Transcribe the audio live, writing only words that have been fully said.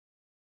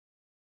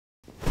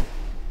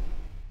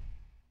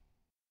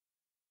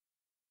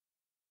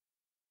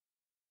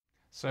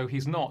So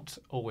he's not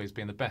always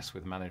been the best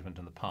with management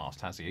in the past,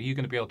 has he? Are you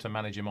going to be able to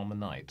manage him on the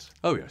night?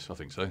 Oh yes, I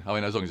think so. I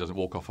mean, as long as he doesn't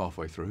walk off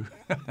halfway through.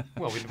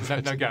 Well,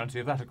 no guarantee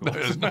of that, of course. No,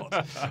 there's not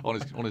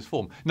on his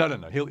form. No.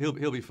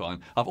 He'll be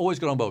fine. I've always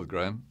got on well with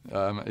Graeme.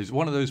 He's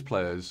one of those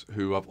players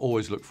who I've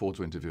always looked forward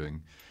to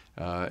interviewing,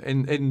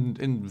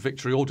 in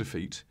victory or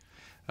defeat.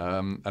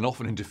 And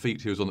often in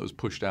defeat, he was one that was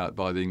pushed out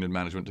by the England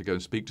management to go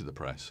and speak to the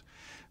press.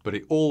 But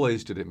he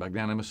always did it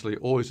magnanimously,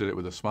 always did it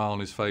with a smile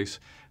on his face,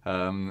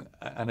 and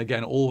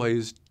again,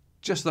 always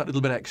just that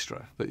little bit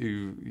extra that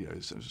you know,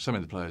 some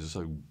of the players are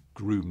so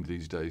groomed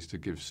these days to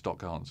give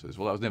stock answers.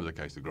 Well, that was never the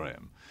case with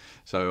Graeme.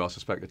 So I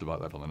suspect it'll be like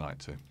that on the night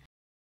too.